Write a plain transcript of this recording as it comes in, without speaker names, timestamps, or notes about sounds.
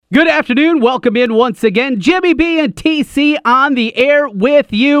Good afternoon. Welcome in once again. Jimmy B and TC on the air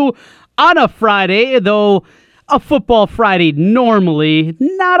with you on a Friday, though a football Friday normally.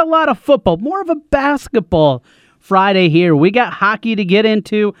 Not a lot of football, more of a basketball Friday here. We got hockey to get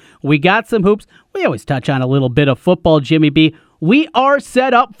into. We got some hoops. We always touch on a little bit of football, Jimmy B. We are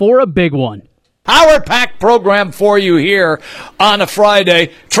set up for a big one. Power-packed program for you here on a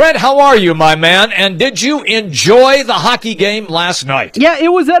Friday. Trent, how are you, my man? And did you enjoy the hockey game last night? Yeah,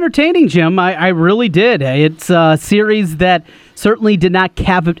 it was entertaining, Jim. I really did. It's a series that certainly did not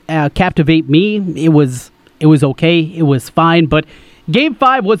captivate me. It was okay. It was fine. But Game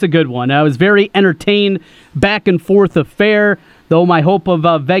 5 was a good one. I was very entertained, back and forth affair, though my hope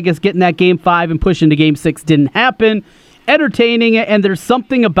of Vegas getting that Game 5 and pushing to Game 6 didn't happen. Entertaining, and there's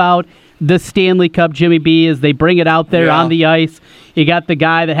something about the Stanley Cup, Jimmy B, as they bring it out there on the ice. You got the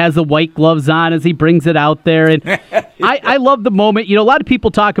guy that has the white gloves on as he brings it out there. And I love the moment. You know, a lot of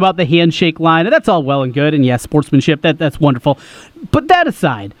people talk about the handshake line, and that's all well and good. And, yes, sportsmanship, that's wonderful. But that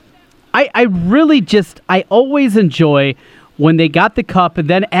aside, I really I always enjoy when they got the cup, and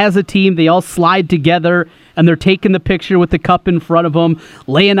then as a team, they all slide together, and they're taking the picture with the cup in front of them,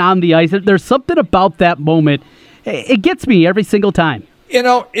 laying on the ice. There's something about that moment. It gets me every single time. You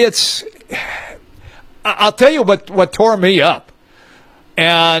know, I'll tell you what tore me up.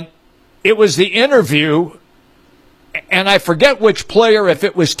 And it was the interview, and I forget which player, if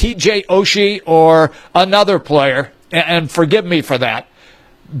it was TJ Oshie or another player, and forgive me for that,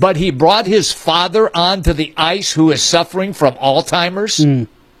 but he brought his father onto the ice who is suffering from Alzheimer's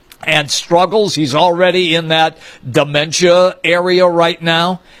and struggles. He's already in that dementia area right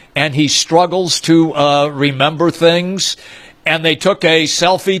now, and he struggles to remember things. And they took a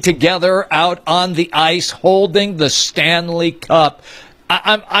selfie together out on the ice holding the Stanley Cup.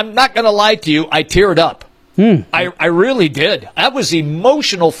 I'm not going to lie to you. I teared up. I really did. That was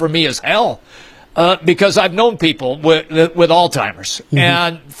emotional for me as hell because I've known people with Alzheimer's.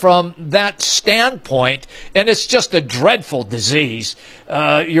 And from that standpoint, and it's just a dreadful disease,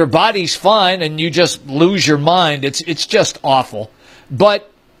 your body's fine and you just lose your mind. It's just awful.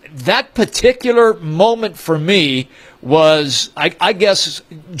 But that particular moment for me was, I guess,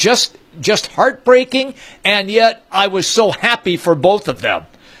 just heartbreaking, and yet I was so happy for both of them,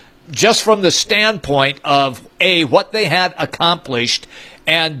 just from the standpoint of, A, what they had accomplished,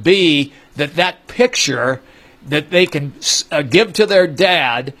 and B, that picture that they can give to their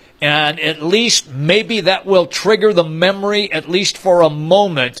dad, and at least maybe that will trigger the memory, at least for a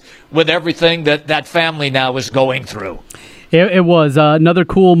moment, with everything that family now is going through. It was another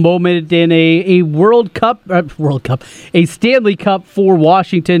cool moment in a a Stanley Cup for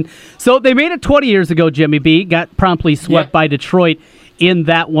Washington. So they made it 20 years ago, Jimmy B. Got promptly swept by Detroit in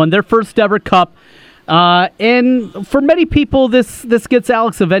that one. Their first ever cup. And for many people, this gets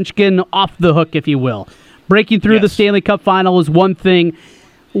Alex Ovechkin off the hook, if you will. Breaking through the Stanley Cup final is one thing.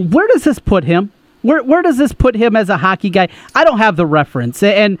 Where does this put him? Where does this put him as a hockey guy? I don't have the reference,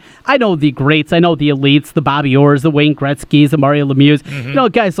 and I know the greats, I know the elites, the Bobby Orrs, the Wayne Gretzkys, the Mario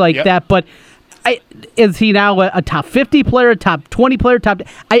Lemieux, guys like that. But is he now a top 50 player, top 20 player,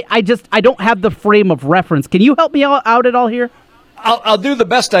 I don't have the frame of reference. Can you help me out at all here? I'll do the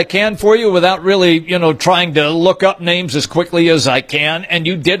best I can for you without really, trying to look up names as quickly as I can. And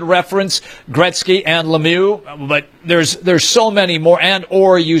you did reference Gretzky and Lemieux, but there's so many more. And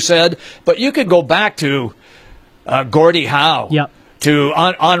Orr, you said, but you could go back to Gordie Howe, to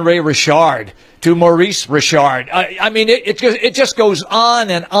Henri Richard, to Maurice Richard. I mean, it just goes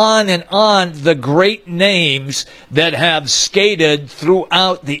on and on and on. The great names that have skated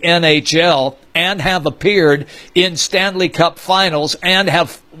throughout the NHL and have appeared in Stanley Cup finals and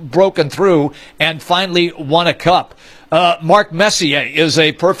have broken through and finally won a cup. Mark Messier is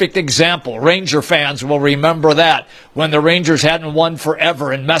a perfect example. Ranger fans will remember that when the Rangers hadn't won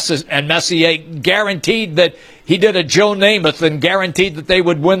forever, and Messier guaranteed that he did a Joe Namath and guaranteed that they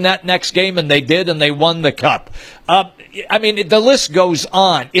would win that next game, and they did, and they won the cup. I mean, the list goes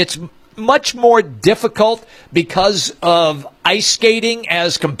on. It's much more difficult because of ice skating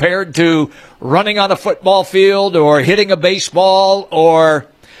as compared to running on a football field or hitting a baseball or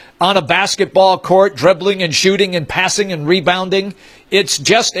on a basketball court, dribbling and shooting and passing and rebounding. It's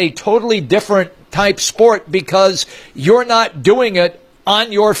just a totally different type sport because you're not doing it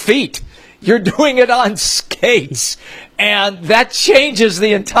on your feet. You're doing it on skates. And that changes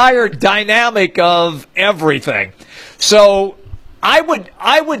the entire dynamic of everything. So I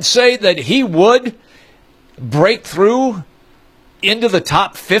would say that he would break through into the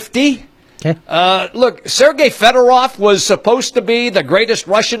top 50. Okay. Look, Sergei Fedorov was supposed to be the greatest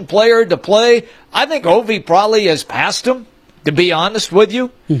Russian player to play. I think Ovi probably has passed him. to be honest with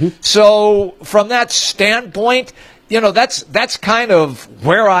you. So from that standpoint, that's kind of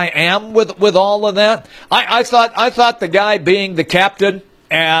where I am with all of that. I thought the guy being the captain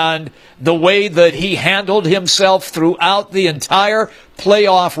and the way that he handled himself throughout the entire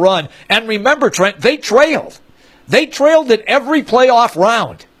playoff run. And remember, Trent, they trailed. They trailed at every playoff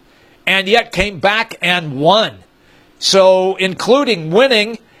round and yet came back and won. So including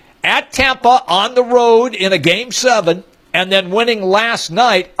winning at Tampa on the road in a Game 7, and then winning last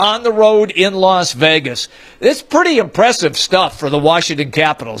night on the road in Las Vegas. It's pretty impressive stuff for the Washington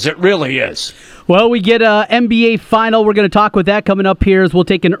Capitals. It really is. Well, we get a NBA final. We're going to talk with that coming up here as we'll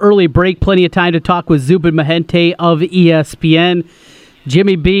take an early break. Plenty of time to talk with Zubin Mehenti of ESPN.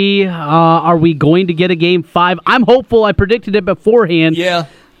 Jimmy B, are we going to get a Game 5? I'm hopeful. I predicted it beforehand. Yeah.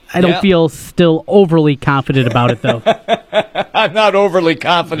 I don't feel still overly confident about it, though. I'm not overly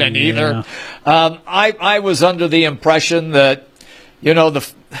confident either. I was under the impression that,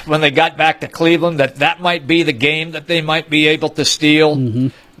 when they got back to Cleveland, that might be the game that they might be able to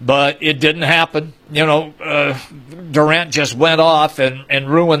steal. But it didn't happen. Durant just went off and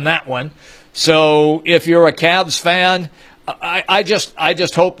ruined that one. So if you're a Cavs fan, I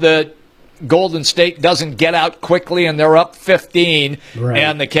just hope that Golden State doesn't get out quickly and they're up 15,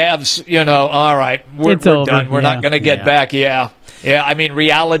 and the Cavs, all right, we're done. We're not going to get back. Yeah, I mean,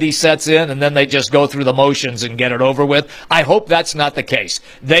 reality sets in, and then they just go through the motions and get it over with. I hope that's not the case.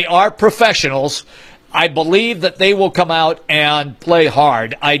 They are professionals. I believe that they will come out and play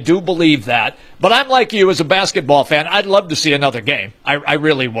hard. I do believe that. But I'm like you as a basketball fan. I'd love to see another game. I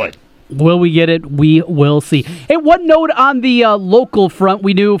really would. Will we get it? We will see. Hey, one note on the local front.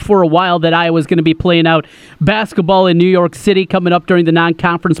 We knew for a while that Iowa was going to be playing out basketball in New York City coming up during the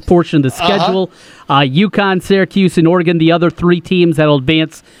non-conference portion of the schedule. UConn, Syracuse, and Oregon, the other three teams that will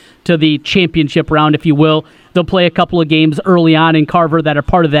advance to the championship round, if you will. They'll play a couple of games early on in Carver that are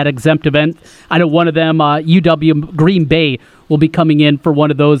part of that exempt event. I know one of them, UW Green Bay, will be coming in for one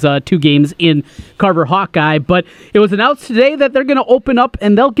of those 2 games in Carver Hawkeye. But it was announced today that they're going to open up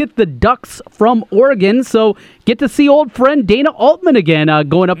and they'll get the Ducks from Oregon. So get to see old friend Dana Altman again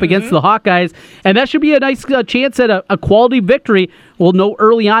going up against the Hawkeyes. And that should be a nice chance at a quality victory. We'll know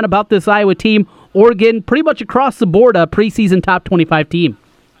early on about this Iowa team. Oregon, pretty much across the board, a preseason top 25 team.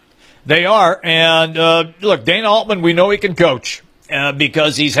 They are, and look, Dana Altman, we know he can coach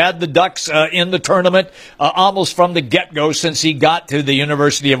because he's had the Ducks in the tournament almost from the get-go since he got to the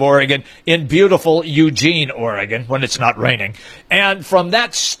University of Oregon in beautiful Eugene, Oregon, when it's not raining. And from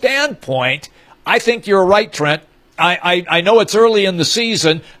that standpoint, I think you're right, Trent. I know it's early in the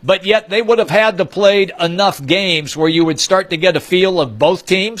season, but yet they would have had to played enough games where you would start to get a feel of both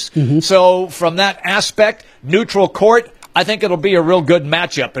teams. So from that aspect, neutral court, I think it'll be a real good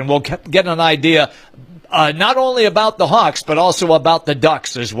matchup, and we'll get an idea not only about the Hawks, but also about the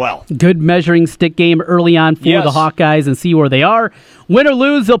Ducks as well. Good measuring stick game early on for the Hawkeyes and see where they are. Win or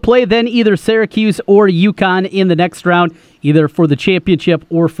lose, they'll play then either Syracuse or UConn in the next round, either for the championship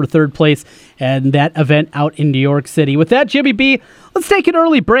or for third place, and that event out in New York City. With that, Jimmy B, let's take an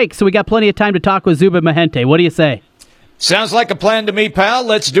early break so we got plenty of time to talk with Zubin Mehenti. What do you say? Sounds like a plan to me, pal.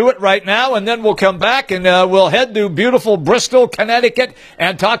 Let's do it right now, and then we'll come back and we'll head to beautiful Bristol, Connecticut,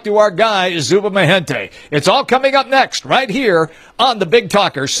 and talk to our guy, Zubin Mehenti. It's all coming up next, right here on the Big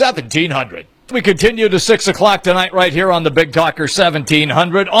Talker 1700. We continue to 6 o'clock tonight right here on the Big Talker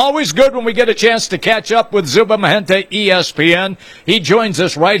 1700. Always good when we get a chance to catch up with Zubin Mehenti, ESPN. He joins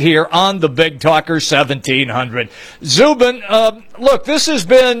us right here on the Big Talker 1700. Zubin, look, this has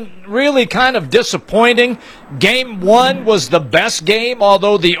been really kind of disappointing. Game 1 was the best game,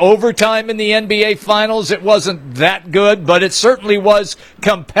 although the overtime in the NBA Finals, it wasn't that good, but it certainly was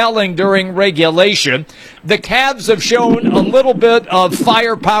compelling during regulation. The Cavs have shown a little bit of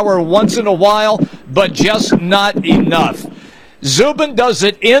firepower once in a while, but just not enough. Zubin, does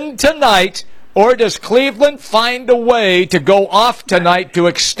it end tonight, or does Cleveland find a way to go off tonight to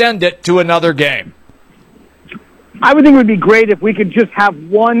extend it to another game? I would think it would be great if we could just have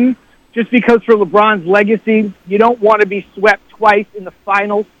one, just because for LeBron's legacy, you don't want to be swept twice in the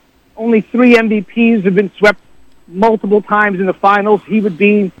finals. Only 3 MVPs have been swept multiple times in the finals. He would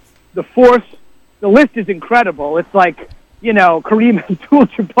be the 4th. The list is incredible. It's like, Kareem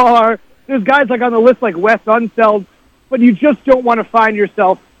Abdul-Jabbar. There's guys like on the list like Wes Unseld, but you just don't want to find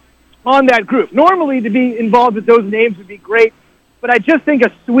yourself on that group. Normally, to be involved with those names would be great, but I just think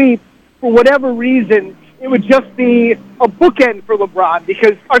a sweep, for whatever reason, it would just be a bookend for LeBron,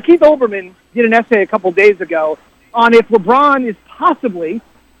 because Keith Olbermann did an essay a couple days ago on if LeBron is possibly,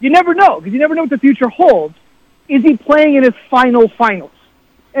 you never know, because you never know what the future holds, is he playing in his finals?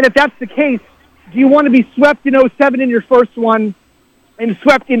 And if that's the case, Do you want to be swept in 07 in your first one and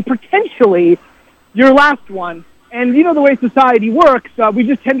swept in potentially your last one? And you know the way society works, we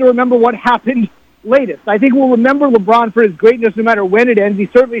just tend to remember what happened latest. I think we'll remember LeBron for his greatness no matter when it ends. He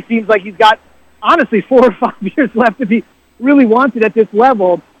certainly seems like he's got, honestly, 4 or 5 years left if he really wants it at this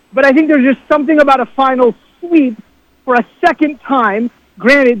level. But I think there's just something about a final sweep for a second time.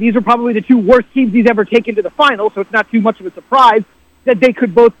 Granted, these are probably the 2 worst teams he's ever taken to the final, so it's not too much of a surprise that they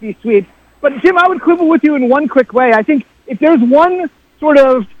could both be sweeps. But, Jim, I would quibble with you in one quick way. I think if there's one sort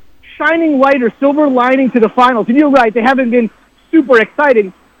of shining light or silver lining to the finals, and you're right, they haven't been super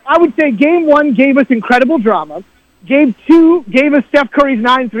exciting, I would say Game 1 gave us incredible drama. Game 2 gave us Steph Curry's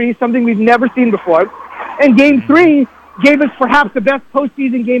 9-3, something we've never seen before. And Game 3 gave us perhaps the best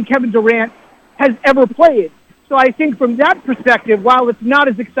postseason game Kevin Durant has ever played. So I think from that perspective, while it's not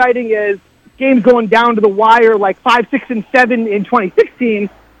as exciting as games going down to the wire like 5, 6, and 7 in 2016,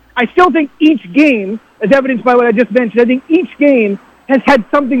 I still think each game, as evidenced by what I just mentioned, I think each game has had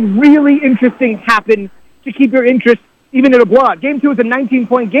something really interesting happen to keep your interest even in a blowout. Game 2 was a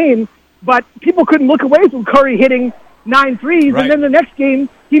 19-point game, but people couldn't look away from Curry hitting 9 threes, right. And then the next game,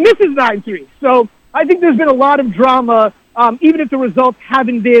 he misses 9 threes. So I think there's been a lot of drama, even if the results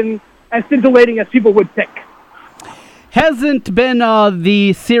haven't been as scintillating as people would think. Hasn't been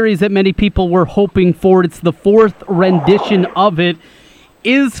the series that many people were hoping for. It's the 4th rendition of it.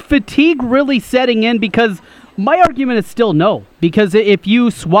 Is fatigue really setting in? Because my argument is still no. Because if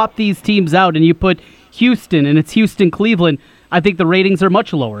you swap these teams out and you put Houston, and it's Houston-Cleveland, I think the ratings are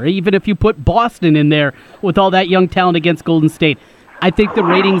much lower. Even if you put Boston in there with all that young talent against Golden State, I think the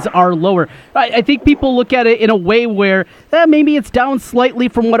ratings are lower. I think people look at it in a way where maybe it's down slightly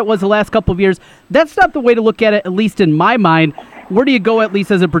from what it was the last couple of years. That's not the way to look at it, at least in my mind. Where do you go, at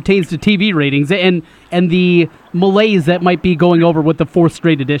least as it pertains to TV ratings and the malaise that might be going over with the 4th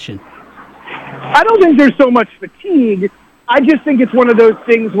straight edition? I don't think there's so much fatigue. I just think it's one of those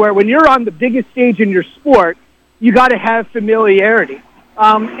things where when you're on the biggest stage in your sport, you got to have familiarity.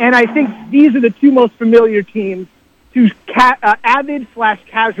 And I think these are the 2 most familiar teams to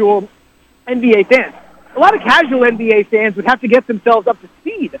avid/casual NBA fans. A lot of casual NBA fans would have to get themselves up to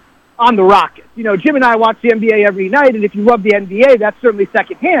speed on the Rockets. You know, Jim and I watch the NBA every night, and if you love the NBA, that's certainly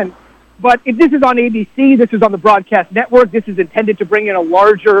secondhand. But if this is on ABC, this is on the broadcast network, this is intended to bring in a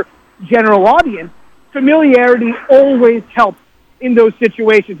larger general audience, familiarity always helps in those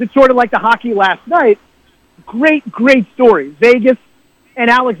situations. It's sort of like the hockey last night. Great story. Vegas and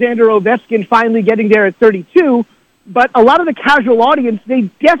Alexander Ovechkin finally getting there at 32. But a lot of the casual audience, they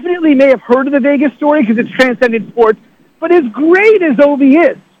definitely may have heard of the Vegas story because it's transcended sports. But as great as Ovi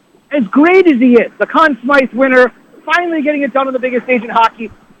is, as great as he is, the Conn Smythe winner, finally getting it done on the biggest stage in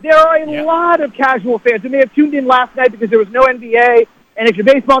hockey, there are a lot of casual fans who may have tuned in last night because there was no NBA, and if your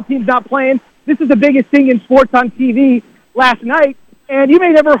baseball team's not playing, this is the biggest thing in sports on TV last night, and you may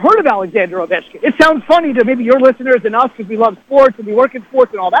never heard of Alexander Ovechkin. It sounds funny to maybe your listeners and us because we love sports and we work in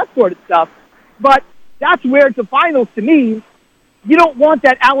sports and all that sort of stuff, but that's where it's the finals to me. You don't want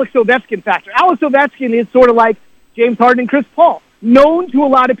that Alex Ovechkin factor. Alex Ovechkin is sort of like James Harden and Chris Paul, known to a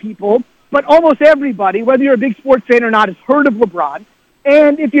lot of people, but almost everybody, whether you're a big sports fan or not, has heard of LeBron.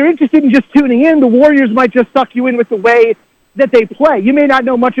 And if you're interested in just tuning in, the Warriors might just suck you in with the way that they play. You may not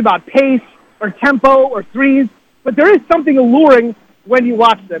know much about pace or tempo or threes, but there is something alluring when you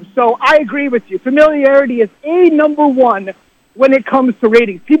watch them. So I agree with you. Familiarity is number 1 when it comes to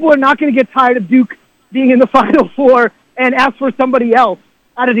ratings. People are not going to get tired of Duke being in the Final Four and ask for somebody else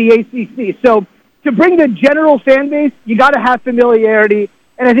out of the ACC. So to bring the general fan base, you got to have familiarity,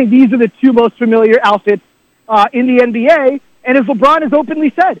 and I think these are the 2 most familiar outfits in the NBA. And as LeBron has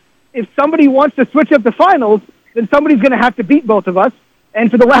openly said, if somebody wants to switch up the finals, then somebody's going to have to beat both of us.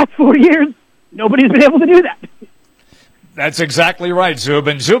 And for the last 4 years, nobody's been able to do that. That's exactly right,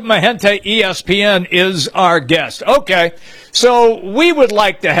 Zubin. Zubin Mehenti, ESPN, is our guest. Okay, so we would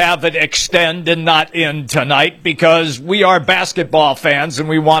like to have it extend and not end tonight because we are basketball fans and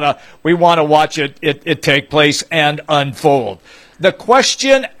we want to watch it take place and unfold. The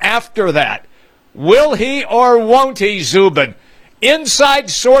question after that, will he or won't he, Zubin? Inside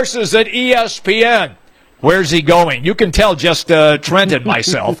sources at ESPN. Where's he going? You can tell just Trent and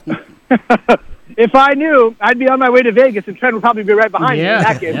myself. If I knew, I'd be on my way to Vegas, and Trent would probably be right behind me in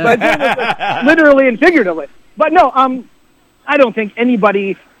that case. But literally and figuratively. But no, I don't think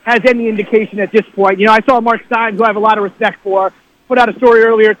anybody has any indication at this point. You know, I saw Mark Stein, who I have a lot of respect for, put out a story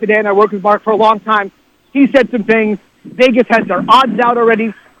earlier today, and I worked with Mark for a long time. He said some things. Vegas has their odds out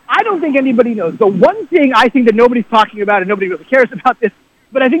already. I don't think anybody knows. The one thing I think that nobody's talking about, and nobody really cares about this,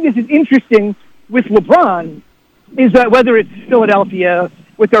 but I think this is interesting with LeBron, is that whether it's Philadelphia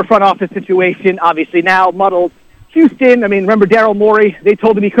with their front office situation. Obviously now muddled. Houston, I mean, remember Daryl Morey? They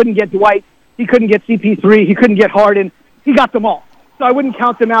told him he couldn't get Dwight, he couldn't get CP3, he couldn't get Harden. He got them all. So I wouldn't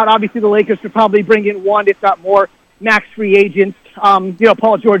count them out. Obviously the Lakers should probably bring in one, if not more, max free agents.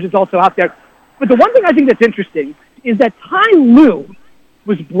 Paul George is also out there. But the one thing I think that's interesting is that Ty Lue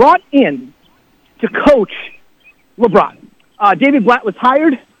was brought in to coach LeBron. David Blatt was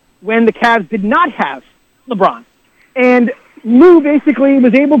hired when the Cavs did not have LeBron. And Lue basically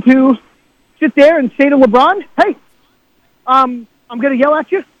was able to sit there and say to LeBron, hey, I'm going to yell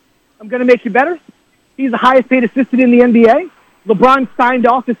at you. I'm going to make you better. He's the highest paid assistant in the NBA. LeBron signed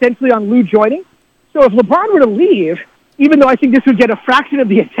off essentially on Lue joining. So if LeBron were to leave, even though I think this would get a fraction of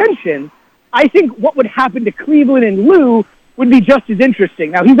the attention, I think what would happen to Cleveland and Lue would be just as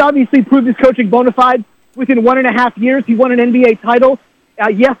interesting. Now, he's obviously proved his coaching bona fide. Within 1.5 years, he won an NBA title.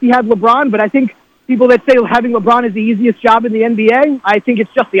 Yes, he had LeBron, but I think people that say having LeBron is the easiest job in the NBA, I think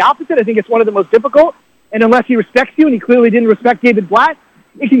it's just the opposite. I think it's one of the most difficult. And unless he respects you, and he clearly didn't respect David Blatt,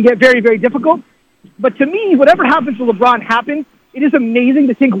 it can get very, very difficult. But to me, whatever happens to LeBron happened. It is amazing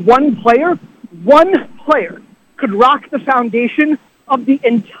to think one player could rock the foundation of the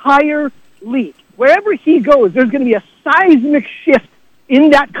entire league. Wherever he goes, there's going to be a seismic shift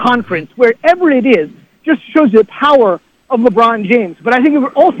in that conference, wherever it is. Just shows you the power of LeBron James. But I think it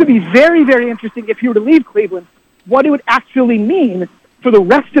would also be very, very interesting if he were to leave Cleveland, what it would actually mean for the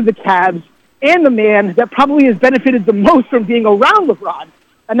rest of the Cavs and the man that probably has benefited the most from being around LeBron,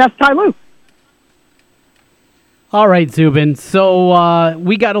 and that's Ty Lue. All right, Zubin. So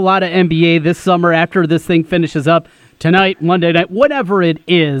we got a lot of NBA this summer after this thing finishes up tonight, Monday night, whatever it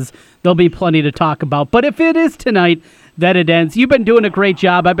is, there'll be plenty to talk about. But if it is tonight that it ends, you've been doing a great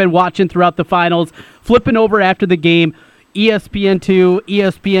job. I've been watching throughout the finals, flipping over after the game, ESPN2,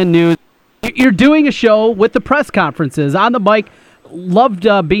 ESPN News. You're doing a show with the press conferences on the mic. Loved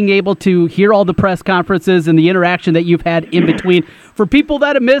being able to hear all the press conferences and the interaction that you've had in between. For people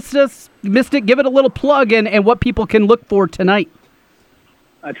that have missed it, give it a little plug and what people can look for tonight.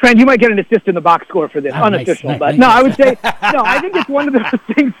 Trent, you might get an assist in the box score for this, unofficial. Nice. But no, I would say, I think it's one of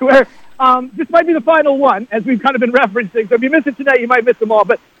those things where this might be the final one, as we've kind of been referencing. So if you miss it tonight, you might miss them all.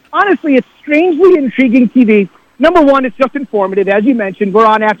 But honestly, it's strangely intriguing TV. Number one, it's just informative. As you mentioned, we're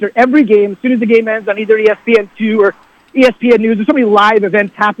on after every game. As soon as the game ends on either ESPN2 or ESPN News, there's so many live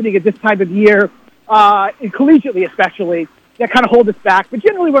events happening at this time of year, collegiately especially, that kind of hold us back. But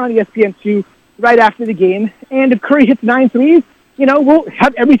generally, we're on ESPN2 right after the game. And if Curry hits 9 threes, we'll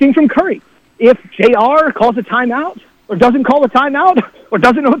have everything from Curry. If JR calls a timeout or doesn't call a timeout or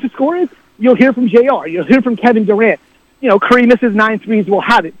doesn't know what the score is, you'll hear from JR. You'll hear from Kevin Durant. Curry misses 9 threes, we'll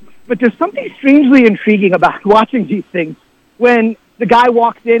have it. But there's something strangely intriguing about watching these things. When the guy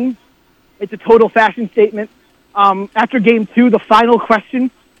walks in, it's a total fashion statement. After Game 2, the final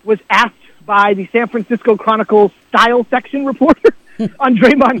question was asked by the San Francisco Chronicle style section reporter on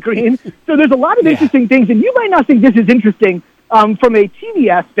Draymond Green. So there's a lot of interesting things, and you might not think this is interesting from a TV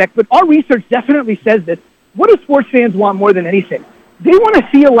aspect, but our research definitely says this. What do sports fans want more than anything? They want to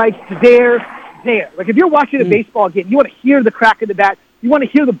feel like they're there. Like if you're watching a baseball game, you want to hear the crack of the bat. You want to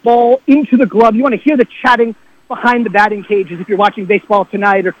hear the ball into the glove. You want to hear the chatting behind the batting cages if you're watching baseball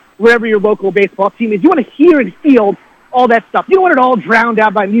tonight or wherever your local baseball team is. You want to hear and feel all that stuff. You don't want it all drowned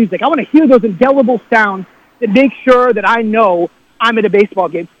out by music. I want to hear those indelible sounds that make sure that I know I'm at a baseball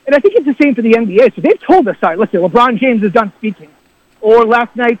game. And I think it's the same for the NBA. So they've told us, all right, listen, LeBron James is done speaking. Or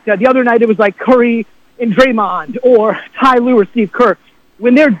last night, the other night, it was like Curry and Draymond or Ty Lue or Steve Kerr.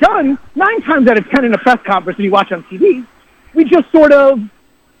 When they're done, 9 times out of 10 in a press conference that you watch on TV, we just sort of,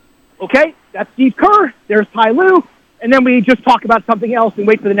 okay, that's Steve Kerr, there's Ty Lue, and then we just talk about something else and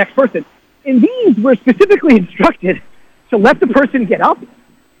wait for the next person. In these, we're specifically instructed to let the person get up,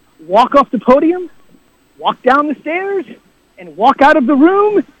 walk off the podium, walk down the stairs, and walk out of the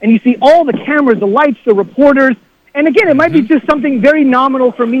room, and you see all the cameras, the lights, the reporters. And again, it might be just something very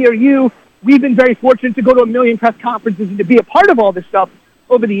nominal for me or you. We've been very fortunate to go to a million press conferences and to be a part of all this stuff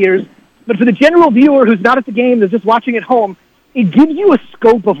over the years. But for the general viewer who's not at the game, that's just watching at home, it gives you a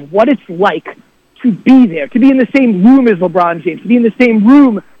scope of what it's like to be there, to be in the same room as LeBron James, to be in the same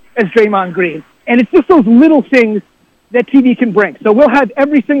room as Draymond Green. And it's just those little things that TV can bring. So we'll have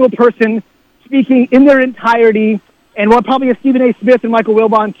every single person speaking in their entirety, and we'll probably have Stephen A. Smith and Michael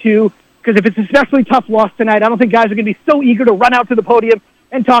Wilbon too, because if it's an especially tough loss tonight, I don't think guys are going to be so eager to run out to the podium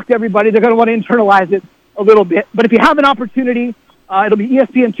and talk to everybody. They're going to want to internalize it a little bit. But if you have an opportunity, it'll be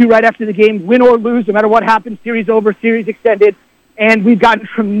ESPN2 right after the game, win or lose, no matter what happens, series over, series extended. And we've gotten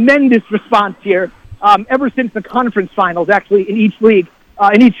tremendous response here ever since the conference finals, actually, in each league,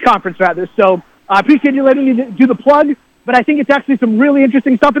 in each conference, rather. So I appreciate you letting me do the plug. but I think it's actually some really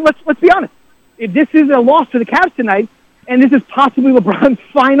interesting stuff. And let's be honest, if this is a loss to the Cavs tonight, and this is possibly LeBron's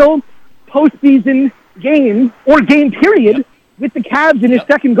final postseason game or game period with the Cavs in his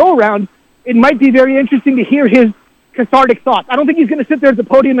second go-around, it might be very interesting to hear his cathartic thoughts. I don't think he's going to sit there at the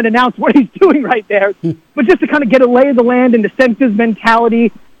podium and announce what he's doing right there, but just to kind of get a lay of the land and to sense his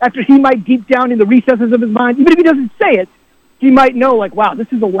mentality after he might deep down in the recesses of his mind, even if he doesn't say it, he might know, like, wow, this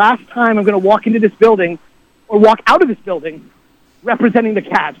is the last time I'm going to walk into this building or walk out of this building representing the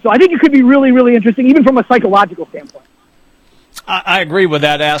Cavs. So I think it could be really, really interesting, even from a psychological standpoint. I agree with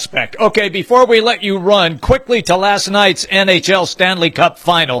that aspect. Okay, before we let you run, quickly to last night's NHL Stanley Cup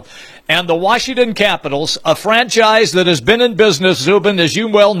Final. And the Washington Capitals, a franchise that has been in business, Zubin, as you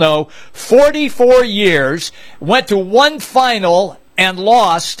well know, 44 years, went to one final and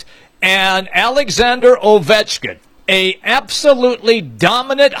lost, and Alexander Ovechkin, a absolutely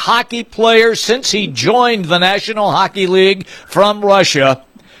dominant hockey player since he joined the National Hockey League from Russia,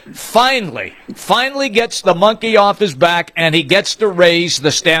 finally gets the monkey off his back, and he gets to raise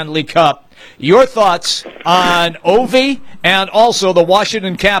the Stanley Cup. Your thoughts on Ovi and also the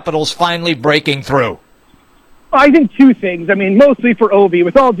Washington Capitals finally breaking through? I think two things. I mean, mostly for Ovi.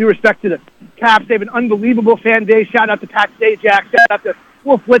 With all due respect to the Caps, they have an unbelievable fan base. Shout out to Pat Sajak. Shout out to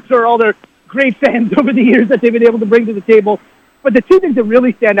Wolf Blitzer, all their great fans over the years that they've been able to bring to the table. But the two things that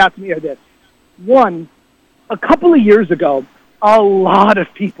really stand out to me are this. One, a couple of years ago, a lot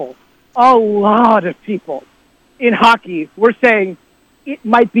of people in hockey were saying it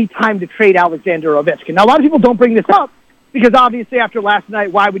might be time to trade Alexander Ovechkin. Now, a lot of people don't bring this up because obviously after last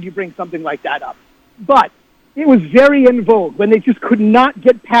night, why would you bring something like that up? But it was very in vogue when they just could not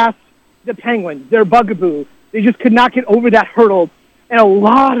get past the Penguins, their bugaboo. They just could not get over that hurdle. And a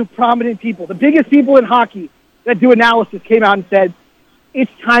lot of prominent people, the biggest people in hockey that do analysis, came out and said,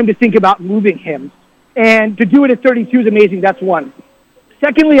 it's time to think about moving him. And to do it at 32 is amazing. That's one.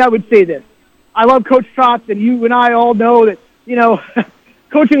 Secondly, I would say this. I love Coach Trotz, and you and I all know that,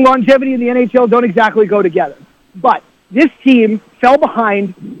 coaching longevity in the NHL don't exactly go together. But this team fell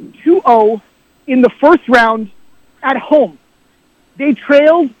behind 2-0 in the first round at home. They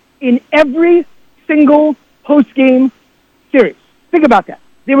trailed in every single post-game series. Think about that.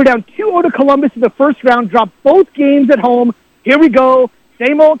 They were down 2-0 to Columbus in the first round, dropped both games at home. Here we go.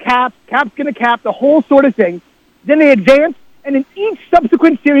 Same old Caps. Caps going to cap, the whole sort of thing. Then they advanced, and in each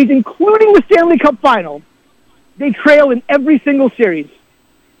subsequent series, including the Stanley Cup Final, they trail in every single series,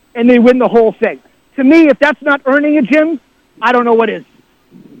 and they win the whole thing. To me, if that's not earning a Jim, I don't know what is.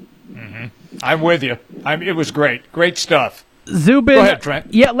 Mm-hmm. I'm with you. It was great. Great stuff. Zubin, go ahead,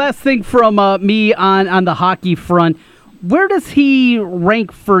 Trent. Yeah, last thing from me on the hockey front. Where does he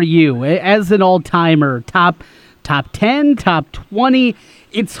rank for you as an all-timer? Top 10, top 20?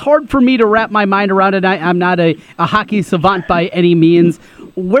 It's hard for me to wrap my mind around it. I'm not a hockey savant by any means.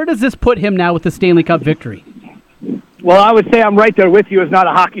 Where does this put him now with the Stanley Cup victory? Well, I would say I'm right there with you as not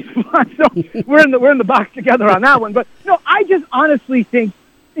a hockey savant, so we're in the box together on that one. But no, I just honestly think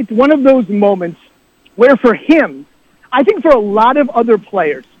it's one of those moments where for him, I think for a lot of other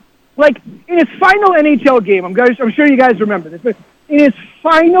players, like in his final NHL game, I'm sure you guys remember this, but in his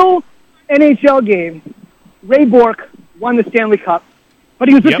final NHL game, Ray Bourque won the Stanley Cup, but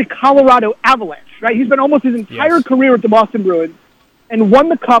he was with the Colorado Avalanche, right? He's been almost his entire career with the Boston Bruins and won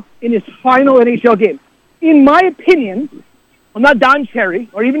the Cup in his final NHL game. In my opinion, I'm not Don Cherry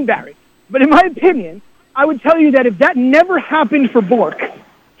or even Barry, but in my opinion, I would tell you that if that never happened for Bourque,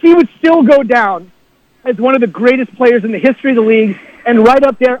 he would still go down as one of the greatest players in the history of the league, and right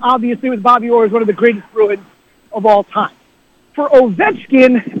up there, obviously, with Bobby Orr as one of the greatest Bruins of all time. For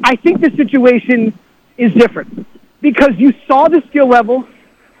Ovechkin, I think the situation is different because you saw the skill level,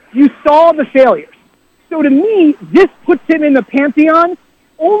 you saw the failures. So to me, this puts him in the pantheon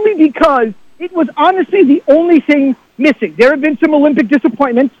only because it was honestly the only thing missing. There have been some Olympic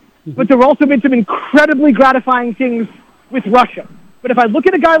disappointments, but there have also been some incredibly gratifying things with Russia. But if I look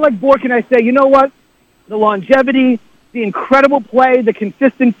at a guy like Bourque and I say, you know what, the longevity, the incredible play, the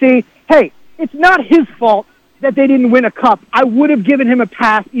consistency, hey, it's not his fault that they didn't win a cup. I would have given him a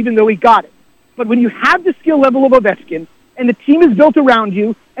pass even though he got it. But when you have the skill level of Ovechkin and the team is built around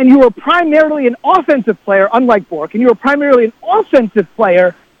you and you are primarily an offensive player, unlike Bourque, and you are primarily an offensive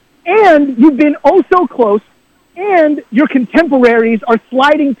player, and you've been oh so close, and your contemporaries are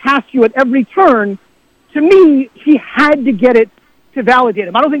sliding past you at every turn, to me, he had to get it to validate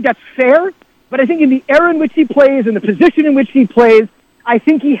him. I don't think that's fair, but I think in the era in which he plays and the position in which he plays, I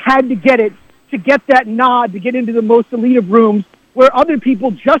think he had to get it to get that nod, to get into the most elite of rooms where other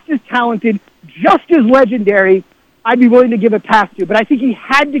people just as talented, just as legendary, I'd be willing to give a pass to. But I think he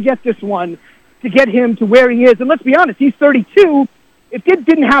had to get this one to get him to where he is. And let's be honest, he's 32. If it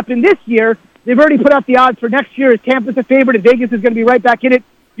didn't happen this year, they've already put out the odds for next year. As Tampa's a favorite, and Vegas is going to be right back in it.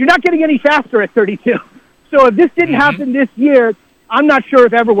 You're not getting any faster at 32. So if this didn't happen this year, I'm not sure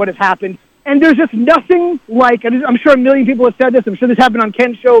if ever would have happened. And there's just nothing like, and I'm sure a million people have said this, I'm sure this happened on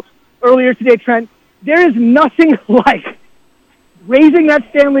Ken's show earlier today, Trent. There is nothing like raising that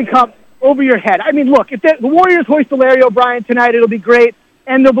Stanley Cup over your head. I mean, look, if the Warriors hoist the Larry O'Brien tonight, it'll be great.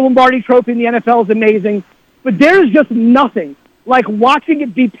 And the Lombardi Trophy in the NFL is amazing. But there's just nothing like watching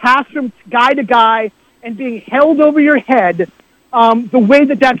it be passed from guy to guy and being held over your head the way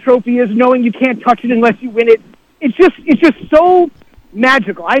that trophy is, knowing you can't touch it unless you win it. It's just so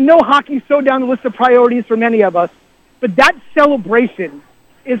magical. I know hockey's so down the list of priorities for many of us, but that celebration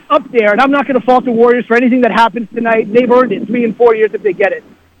is up there, and I'm not going to fault the Warriors for anything that happens tonight. They've earned it 3 and 4 years if they get it.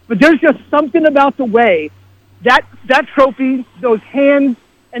 But there's just something about the way that trophy, those hands,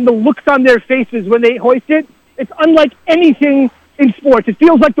 and the looks on their faces when they hoist it, it's unlike anything in sports. It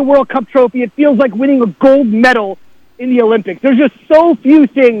feels like the World Cup trophy. It feels like winning a gold medal in the Olympics. There's just so few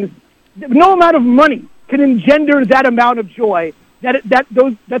things. No amount of money can engender that amount of joy that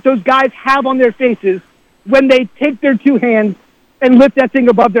those guys have on their faces when they take their two hands and lift that thing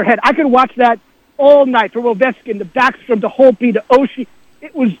above their head. I could watch that all night, from Ovechkin to Backstrom to Holtby to Oshie.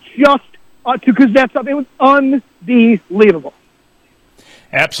 It was just to Kuznetsov. It was unbelievable.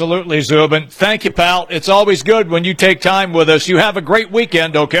 Absolutely, Zubin. Thank you, pal. It's always good when you take time with us. You have a great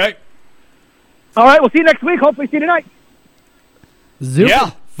weekend, okay? All right, we'll see you next week. Hopefully see you tonight. Zubin.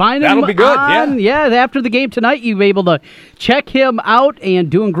 Yeah. Find him that'll be good. Yeah, after the game tonight, you'll be able to check him out, and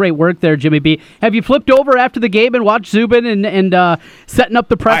doing great work there, Jimmy B. Have you flipped over after the game and watched Zubin and setting up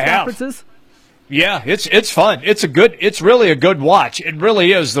the press conferences? Yeah, it's fun. It's really a good watch. It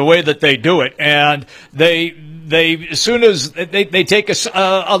really is, the way that they do it. And they as soon as they take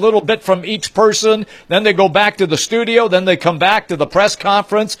a little bit from each person, then they go back to the studio, then they come back to the press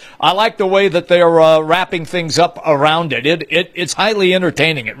conference. I like the way that they're wrapping things up around it. It's highly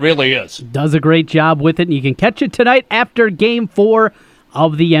entertaining. It really is. Does a great job with it, and you can catch it tonight after Game 4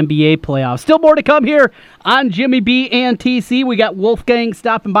 of the NBA playoffs. Still more to come here on Jimmy B and TC. We got Wolfgang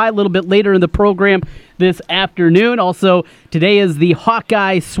stopping by a little bit later in the program this afternoon. Also, today is the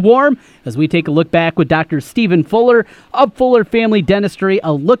Hawkeye Swarm, as we take a look back with Dr. Stephen Fuller of Fuller Family Dentistry,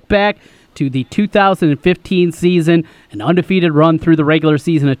 a look back to the 2015 season, an undefeated run through the regular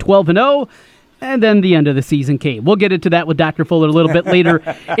season at 12-0, and then the end of the season came. We'll get into that with Dr. Fuller a little bit later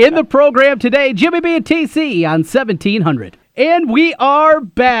in the program today. Jimmy B and TC on 1700. And we are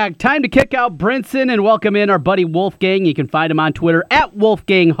back. Time to kick out Brinson and welcome in our buddy Wolfgang. You can find him on Twitter at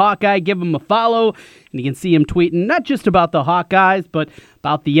Wolfgang Hawkeye. Give him a follow, and you can see him tweeting not just about the Hawkeyes, but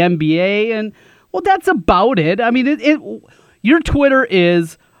about the NBA. And, well, that's about it. I mean, your Twitter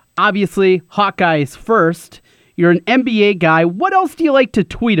is obviously Hawkeyes first. You're an NBA guy. What else do you like to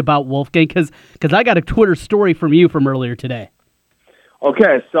tweet about, Wolfgang? Because I got a Twitter story from you from earlier today.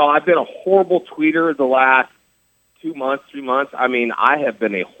 Okay, so I've been a horrible tweeter the last 2 months, 3 months. I mean, I have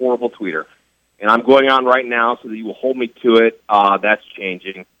been a horrible tweeter, and I'm going on right now so that you will hold me to it. That's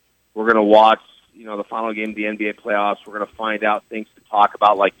changing. We're going to watch, the final game of the NBA playoffs. We're going to find out things to talk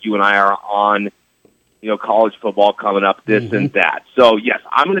about, like you and I are on, college football coming up, this and that. So, yes,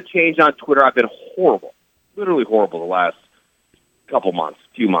 I'm going to change on Twitter. I've been horrible, literally horrible the last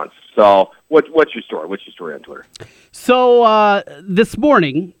few months. So what's your story? What's your story on Twitter? So this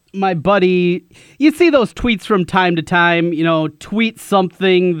morning, my buddy, you see those tweets from time to time, tweet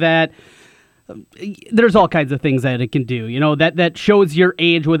something that there's all kinds of things that it can do, that shows your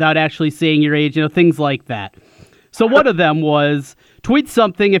age without actually saying your age, things like that. So one of them was tweet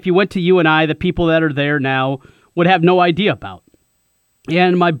something if you went to UNI that people that are there now would have no idea about.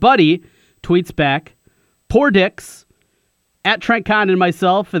 And my buddy tweets back, "Poor dicks, at Trent Kahn and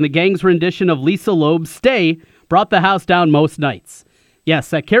myself and the gang's rendition of Lisa Loeb's Stay brought the house down most nights."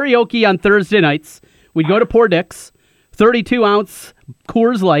 Yes, at karaoke on Thursday nights, we'd go to Poor Dick's, 32-ounce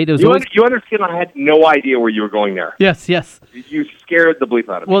Coors Light. It was you understand I had no idea where you were going there. Yes. You scared the bleep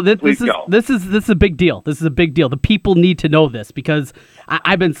out of me. Well, this is a big deal. This is a big deal. The people need to know this because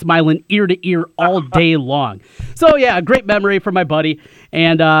I've been smiling ear to ear all day long. So, yeah, a great memory for my buddy.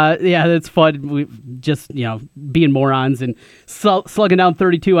 And, it's fun. We just, being morons and slugging down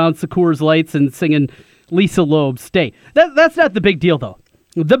 32-ounce Coors Lights and singing Lisa Loeb's Stay. That's not the big deal, though.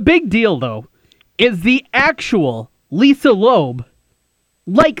 The big deal, though, is the actual Lisa Loeb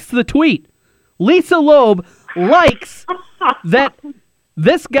likes the tweet. Lisa Loeb likes that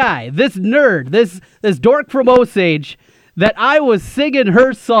this guy, this nerd, this dork from Osage, that I was singing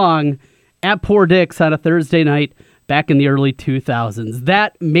her song at Poor Dick's on a Thursday night back in the early 2000s.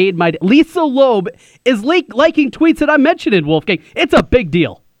 That made my Lisa Loeb is liking tweets that I mentioned in Wolfgang. It's a big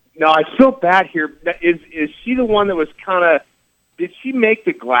deal. No, I feel bad here. Is she the one that was kind of? Did she make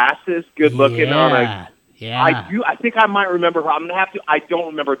the glasses good looking on a? Yeah. I do. I think I might remember her. I'm gonna have to. I don't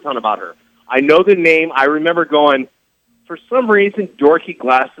remember a ton about her. I know the name. I remember going. For some reason, dorky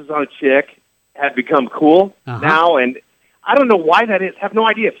glasses on a chick have become cool now, and I don't know why that is. I have no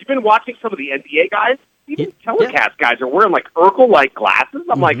idea. If you've been watching some of the NBA guys, even telecast guys are wearing like Urkel-like glasses.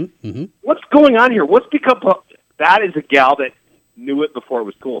 I'm like, what's going on here? What's become? That is a gal that knew it before it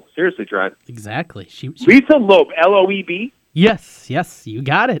was cool. Seriously, Trent. Exactly. She Lisa Loeb, Loeb. Yes, you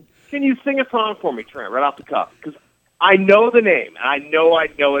got it. Can you sing a song for me, Trent, right off the cuff? Because I know the name, and I know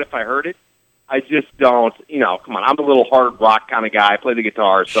it if I heard it. I just don't, come on. I'm a little hard rock kind of guy. I play the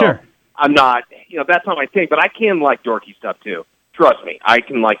guitar, so sure. I'm not, that's not my thing. But I can like dorky stuff, too. Trust me, I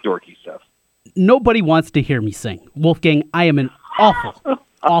can like dorky stuff. Nobody wants to hear me sing. Wolfgang, I am an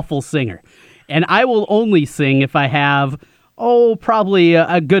awful singer. And I will only sing if I have, probably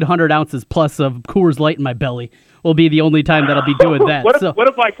a good 100 ounces plus of Coors Light in my belly. Will be the only time that I'll be doing that. What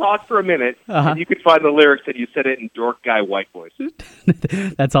if I talk for a minute and you could find the lyrics and you said it in dork guy white voice?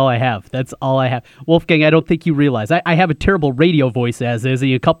 That's all I have. Wolfgang, I don't think you realize. I have a terrible radio voice as is, and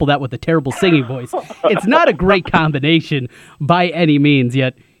you couple that with a terrible singing voice. It's not a great combination by any means,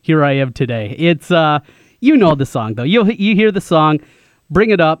 yet here I am today. It's, you know the song, though. You hear the song, bring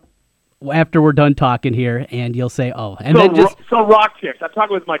it up after we're done talking here, and you'll say, oh. And so rock chicks. I'm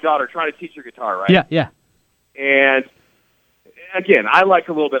talking with my daughter, trying to teach her guitar, right? Yeah. And again, I like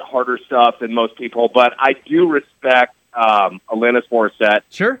a little bit harder stuff than most people, but I do respect Alanis Morissette.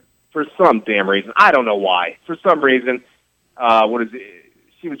 Sure. For some damn reason. I don't know why. For some reason,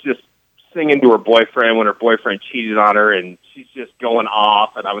 she was just singing to her boyfriend when her boyfriend cheated on her, and she's just going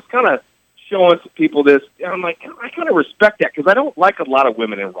off. And I was kind of showing some people this, and I'm like, I kind of respect that because I don't like a lot of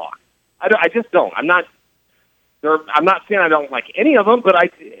women in rock. I just don't. I'm not saying I don't like any of them, but I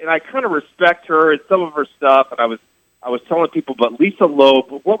kind of respect her and some of her stuff. And I was telling people, but Lisa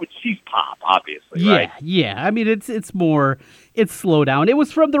Loeb, she's pop, obviously, right? Yeah. I mean, it's slow down. It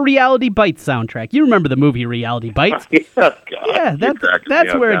was from the Reality Bites soundtrack. You remember the movie Reality Bites? God, yeah,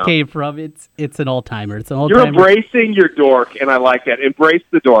 that's where it came from. It's an all timer. You're embracing your dork, and I like that. Embrace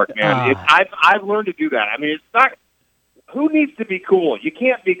the dork, man. I've learned to do that. I mean, it's not. Who needs to be cool? You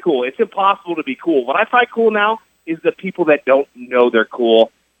can't be cool. It's impossible to be cool. What I find cool now is the people that don't know they're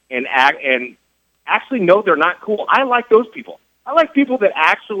cool and actually know they're not cool. I like those people. I like people that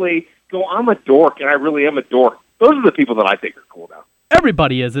actually go, I'm a dork, and I really am a dork. Those are the people that I think are cool now.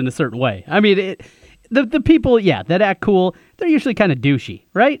 Everybody is in a certain way. I mean, the people, that act cool, they're usually kind of douchey,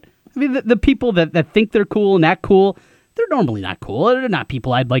 right? I mean, the people that think they're cool and act cool, they're normally not cool. They're not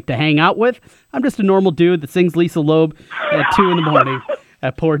people I'd like to hang out with. I'm just a normal dude that sings Lisa Loeb at 2 a.m.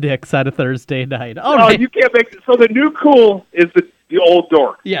 at Poor Dick's on a Thursday night. Right. You can't make so the new cool is the old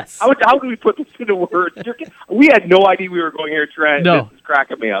dork. Yes. How do we put this into words? We had no idea we were going here, Trent. No. This is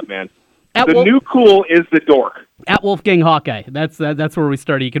cracking me up, man. New cool is the dork. At Wolfgang Hawkeye. That's where we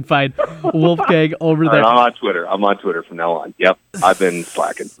started. You can find Wolfgang over there. Right, I'm on Twitter from now on. Yep, I've been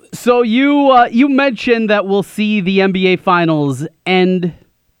slacking. So you mentioned that we'll see the NBA Finals end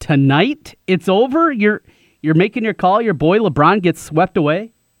tonight. It's over. You're making your call. Your boy LeBron gets swept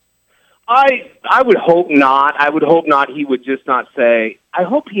away. I would hope not. I would hope not. He would just not say. I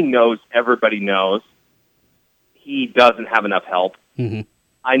hope he knows. Everybody knows he doesn't have enough help. Mm-hmm.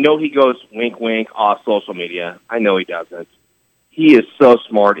 I know he goes wink, wink off social media. I know he doesn't. He is so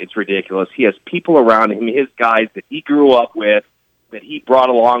smart, it's ridiculous. He has people around him, his guys that he grew up with, that he brought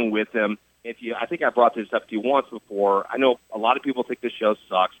along with him. I think I brought this up to you once before. I know a lot of people think this show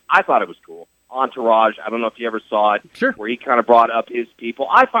sucks. I thought it was cool. Entourage, I don't know if you ever saw it, sure, where he kind of brought up his people.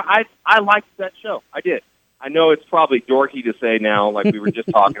 I liked that show. I did. I know it's probably dorky to say now, like we were just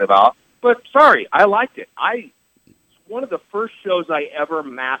talking about, but sorry, I liked it. One of the first shows I ever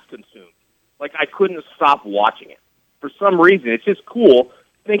mass consumed. Like, I couldn't stop watching it. For some reason, it's just cool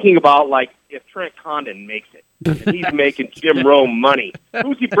thinking about, like, if Trent Condon makes it, and he's making Jim Rome money.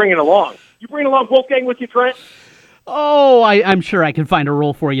 Who's he bringing along? You bringing along Wolfgang with you, Trent? Oh, I'm sure I can find a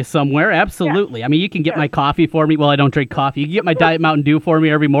role for you somewhere. Absolutely. Yeah. I mean, you can get my coffee for me. Well, I don't drink coffee. You can get my Diet Mountain Dew for me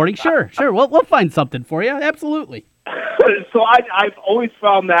every morning. Sure. We'll find something for you. Absolutely. So I've always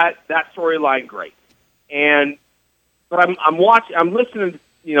found that storyline great. But I'm listening,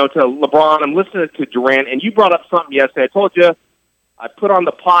 to LeBron. I'm listening to Durant, and you brought up something yesterday. I told you I put on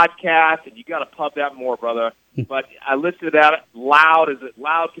the podcast, and you got to pub that more, brother. But I listened to that loud as it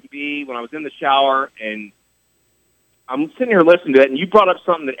loud can be when I was in the shower, and I'm sitting here listening to it, and you brought up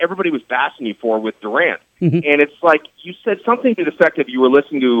something that everybody was bashing you for with Durant. Mm-hmm. And it's like you said something to the effect of you were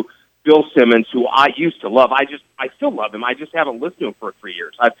listening to Bill Simmons, who I used to love. I still love him. I just haven't listened to him for 3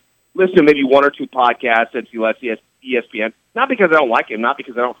 years. I've listened to maybe one or two podcasts since he left ESPN. Not because I don't like him, not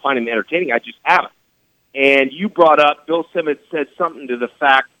because I don't find him entertaining. I just haven't. And you brought up, Bill Simmons said something to the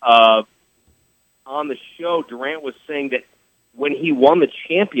fact of, on the show, Durant was saying that when he won the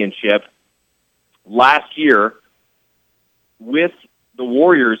championship last year with the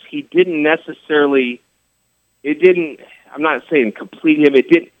Warriors, he didn't necessarily, I'm not saying complete him, it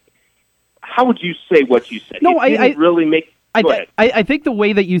didn't, how would you say what you said? No, it didn't really make, I think the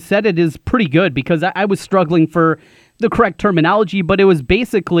way that you said it is pretty good, because I was struggling for the correct terminology, but it was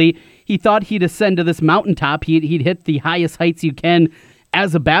basically he thought he'd ascend to this mountaintop. He'd hit the highest heights you can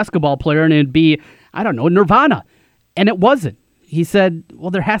as a basketball player, and it'd be, I don't know, nirvana. And it wasn't. He said, well,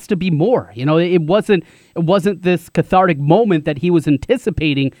 there has to be more. You know, it wasn't this cathartic moment that he was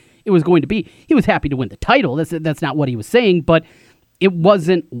anticipating it was going to be. He was happy to win the title. That's not what he was saying, but it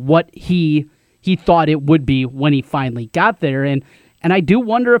wasn't what he thought it would be when he finally got there. And I do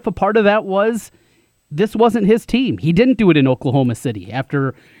wonder if a part of that was this wasn't his team. He didn't do it in Oklahoma City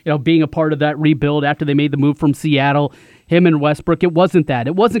after, being a part of that rebuild after they made the move from Seattle, him and Westbrook. It wasn't that.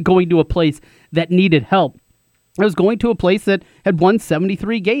 It wasn't going to a place that needed help. It was going to a place that had won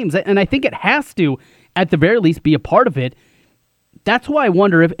 73 games. And I think it has to, at the very least, be a part of it. That's why I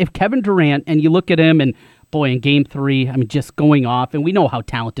wonder if Kevin Durant, and you look at him and, boy, in Game 3, I mean, just going off, and we know how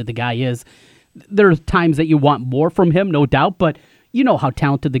talented the guy is. There's times that you want more from him, no doubt, but you know how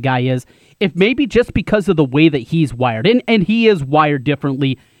talented the guy is. If maybe just because of the way that he's wired, and he is wired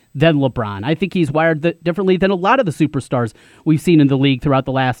differently than LeBron. I think he's wired differently than a lot of the superstars we've seen in the league throughout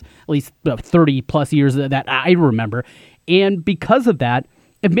the last at least 30-plus years that I remember. And because of that,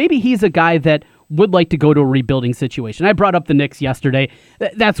 if maybe he's a guy that would like to go to a rebuilding situation. I brought up the Knicks yesterday.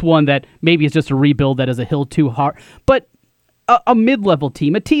 That's one that maybe is just a rebuild that is a hill too hard. But a mid-level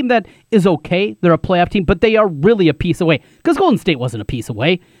team, a team that is okay, they're a playoff team, but they are really a piece away. Because Golden State wasn't a piece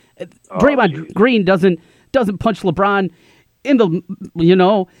away. Draymond Green doesn't punch LeBron in the,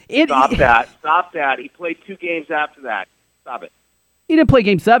 Stop that. He played 2 games after that. Stop it. He didn't play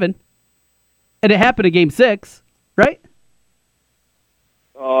Game 7. And it happened in Game 6, right?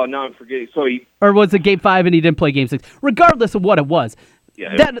 Oh, now I'm forgetting. So or was it Game 5 and he didn't play Game 6? Regardless of what it was.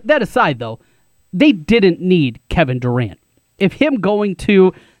 Yeah, that aside, though, they didn't need Kevin Durant. If him going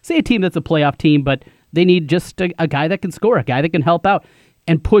to, say, a team that's a playoff team, but they need just a guy that can score, a guy that can help out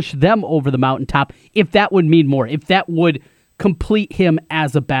and push them over the mountaintop, if that would mean more, if that would complete him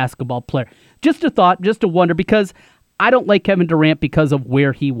as a basketball player. Just a thought, just a wonder, because I don't like Kevin Durant because of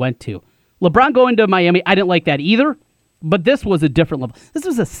where he went to. LeBron going to Miami, I didn't like that either, but this was a different level. This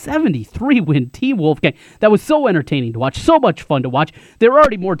was a 73-win Team Wolf game that was so entertaining to watch, so much fun to watch. They were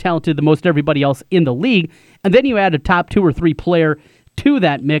already more talented than most everybody else in the league, and then you add a top 2 or 3 player to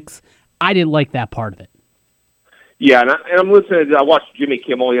that mix. I didn't like that part of it. Yeah, and I'm listening. I watched Jimmy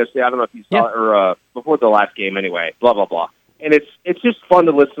Kimmel yesterday. I don't know if you saw it, or before the last game anyway, blah, blah, blah. And it's just fun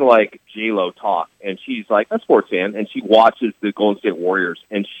to listen to, like, J-Lo talk. And she's like a sports fan, and she watches the Golden State Warriors,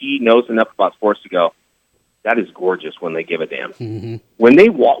 and she knows enough about sports to go, that is gorgeous when they give a damn. Mm-hmm.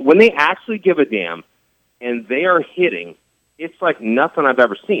 When they actually give a damn and they are hitting, it's like nothing I've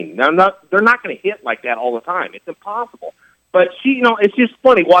ever seen. They're not going to hit like that all the time. It's impossible. But she, it's just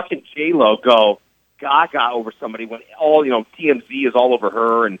funny watching J-Lo go gaga over somebody when all, TMZ is all over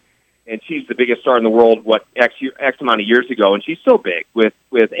her, and she's the biggest star in the world, X amount of years ago, and she's so big with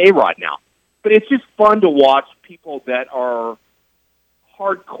A-Rod now. But it's just fun to watch people that are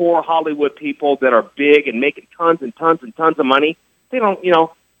hardcore Hollywood people that are big and making tons and tons and tons of money. They don't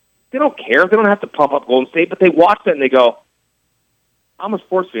care. They don't have to pump up Golden State, but they watch that and they go, I'm a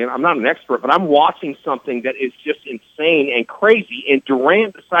sports fan. I'm not an expert, but I'm watching something that is just insane and crazy. And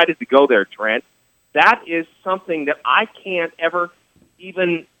Durant decided to go there, Trent. That is something that I can't ever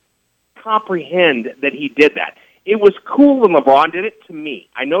even comprehend that he did that. It was cool when LeBron did it to me.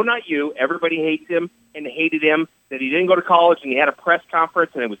 I know not you. Everybody hates him and hated him, that he didn't go to college and he had a press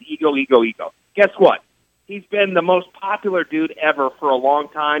conference and it was ego, ego, ego. Guess what? He's been the most popular dude ever for a long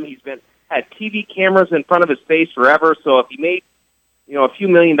time. He's had TV cameras in front of his face forever. So if he made, a few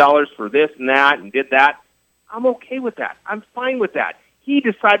 $1 million for this and that and did that, I'm okay with that. I'm fine with that. He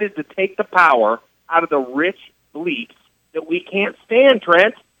decided to take the power out of the rich bleeps that we can't stand,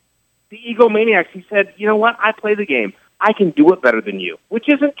 Trent. The egomaniacs. He said, you know what? I play the game. I can do it better than you, which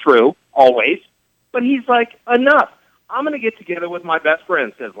isn't true always. But he's like, enough. I'm going to get together with my best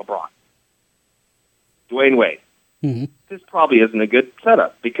friend, says LeBron. Dwayne Wade. Mm-hmm. This probably isn't a good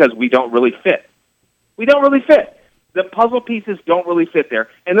setup because we don't really fit. We don't really fit. The puzzle pieces don't really fit there.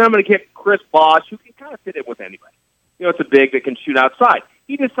 And then I'm going to get Chris Bosh, who can kind of fit in with anybody. You know, it's a big that can shoot outside.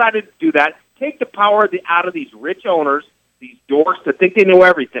 He decided to do that, take the power out of these rich owners, these dorks that think they know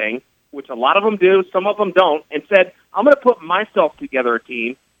everything, which a lot of them do, some of them don't, and said, I'm going to put myself together a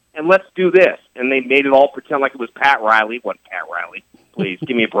team, and let's do this. And they made it all pretend like it was Pat Riley. What, Pat Riley? Please,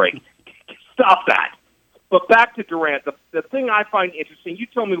 give me a break. Stop that. But back to Durant, the thing I find interesting, you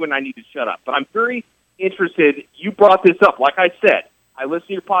tell me when I need to shut up, but I'm very interested. You brought this up. Like I said, I listened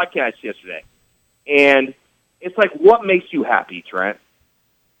to your podcast yesterday, and it's like, what makes you happy, Trent?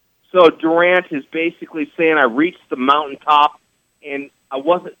 So Durant is basically saying, I reached the mountaintop, and I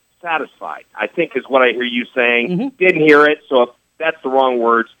wasn't satisfied, I think is what I hear you saying. Mm-hmm. Didn't hear it, so if that's the wrong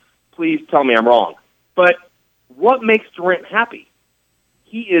words, please tell me I'm wrong. But what makes Durant happy?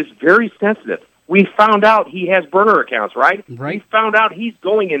 He is very sensitive. We found out he has burner accounts, right? Right. We found out he's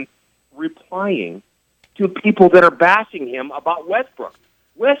going and replying to people that are bashing him about Westbrook.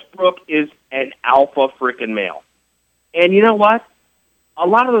 Westbrook is an alpha freaking male. And you know what? A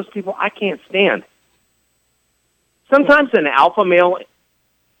lot of those people I can't stand. Sometimes an alpha male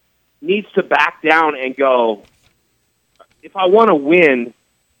needs to back down and go, if I want to win,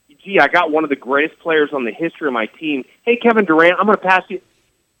 gee, I got one of the greatest players on the history of my team. Hey, Kevin Durant, I'm going to pass you.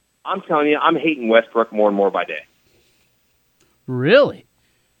 I'm telling you, I'm hating Westbrook more and more by day. Really?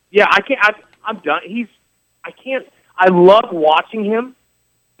 Yeah, I can't. I'm done. I can't. I love watching him,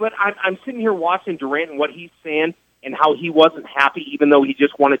 but I'm sitting here watching Durant and what he's saying and how he wasn't happy even though he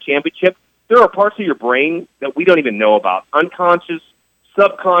just won a championship. There are parts of your brain that we don't even know about. Unconscious,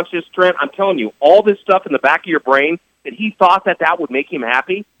 subconscious, Trent. I'm telling you, all this stuff in the back of your brain that he thought that would make him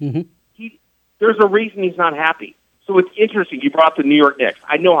happy. Mm-hmm. There's a reason he's not happy. So it's interesting. You brought up the New York Knicks.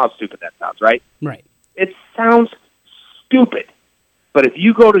 I know how stupid that sounds, right? Right. It sounds stupid. But if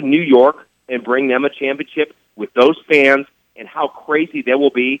you go to New York and bring them a championship with those fans and how crazy they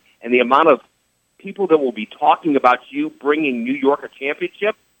will be and the amount of people that will be talking about you bringing New York a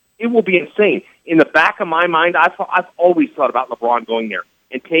championship, it will be insane. In the back of my mind, I've always thought about LeBron going there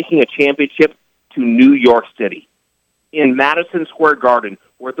and taking a championship to New York City in Madison Square Garden,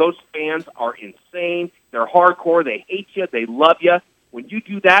 where those fans are insane. They're hardcore. They hate you. They love you. When you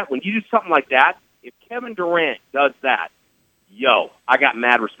do that, when you do something like that, if Kevin Durant does that, yo, I got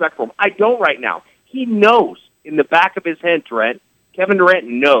mad respect for him. I don't right now. He knows in the back of his head, Trent, Kevin Durant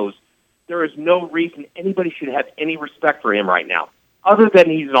knows there is no reason anybody should have any respect for him right now, other than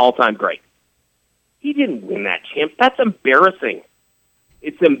he's an all-time great. He didn't win that champ. That's embarrassing.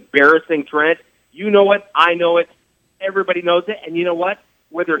 It's embarrassing, Trent. You know it. I know it. Everybody knows it. And you know what?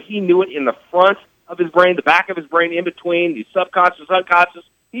 Whether he knew it in the front of his brain, the back of his brain, in between, the subconscious, unconscious,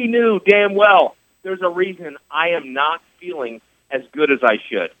 he knew damn well there's a reason I am not feeling as good as I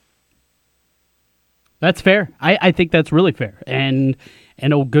should. That's fair. I think that's really fair. And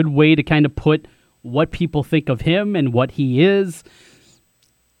a good way to kind of put what people think of him and what he is.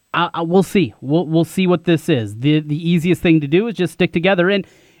 We'll see. We'll see what this is. The easiest thing to do is just stick together. And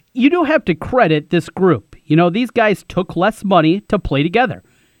you do have to credit this group. You know, these guys took less money to play together.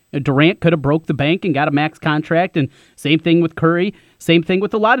 Durant could have broke the bank and got a max contract, and same thing with Curry, same thing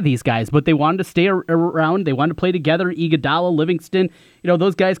with a lot of these guys, but they wanted to stay around. They wanted to play together. Iguodala, Livingston,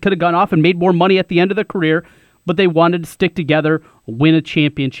 those guys could have gone off and made more money at the end of their career, but they wanted to stick together, win a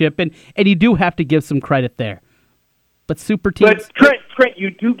championship, and you do have to give some credit there. But super teams... But Trent, you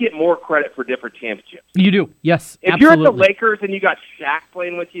do get more credit for different championships. You do, yes, If absolutely. you're at the Lakers and you got Shaq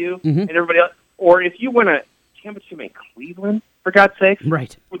playing with you and everybody else, or if you win a championship in Cleveland, for God's sake,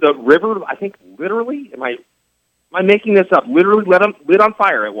 right? The river, I think, literally, am I making this up? Literally lit on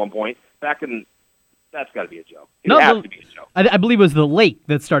fire at one point back in. That's got to be a joke. It has to be a joke. I believe it was the lake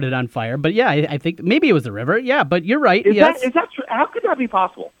that started on fire, but yeah, I think maybe it was the river. Yeah, but you're right. Is yes. that true? How could that be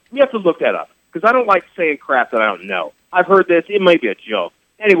possible? We have to look that up because I don't like saying crap that I don't know. I've heard this. It may be a joke.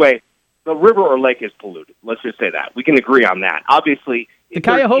 Anyway, the river or lake is polluted. Let's just say that. We can agree on that. Obviously, the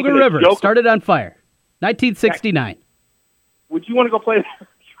Cuyahoga River started on fire, 1969. Would you want to go play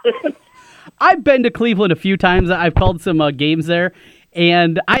that? I've been to Cleveland a few times. I've called some games there,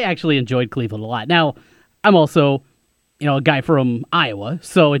 and I actually enjoyed Cleveland a lot. Now, I'm also, a guy from Iowa,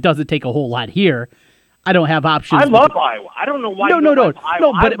 so it doesn't take a whole lot here. I don't have options. I love Iowa. I don't know why you love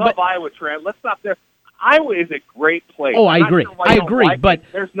Iowa. I love Iowa, Trent. Let's stop there. Iowa is a great place. Oh, I agree. I agree, but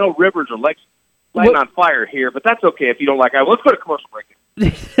there's no rivers or lakes lighting on fire here, but that's okay if you don't like Iowa. Let's go to commercial break.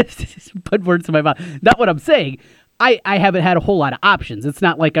 Put words in my mouth. Not what I'm saying. I haven't had a whole lot of options. It's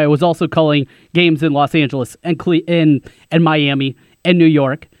not like I was also calling games in Los Angeles and and Miami and New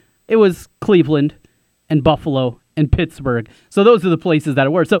York. It was Cleveland and Buffalo and Pittsburgh. So those are the places that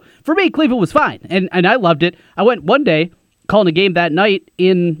it were. So for me, Cleveland was fine, and I loved it. I went one day calling a game that night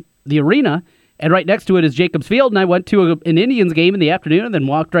in the arena, and right next to it is Jacobs Field, and I went to an Indians game in the afternoon and then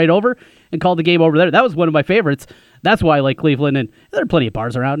walked right over and called the game over there. That was one of my favorites. That's why I like Cleveland, and there are plenty of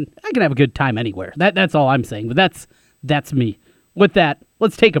bars around. I can have a good time anywhere. That's all I'm saying, but that's me. With that,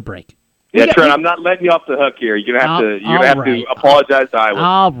 let's take a break. Yeah, Trent, I'm not letting you off the hook here. You're gonna have to apologize to Iowa.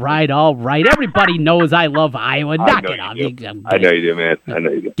 All right. Everybody knows I love Iowa. Knock it off. I know you do, man. I know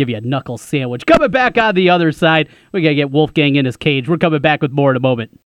you do. Give you a knuckle sandwich. Coming back on the other side, we gotta get Wolfgang in his cage. We're coming back with more in a moment.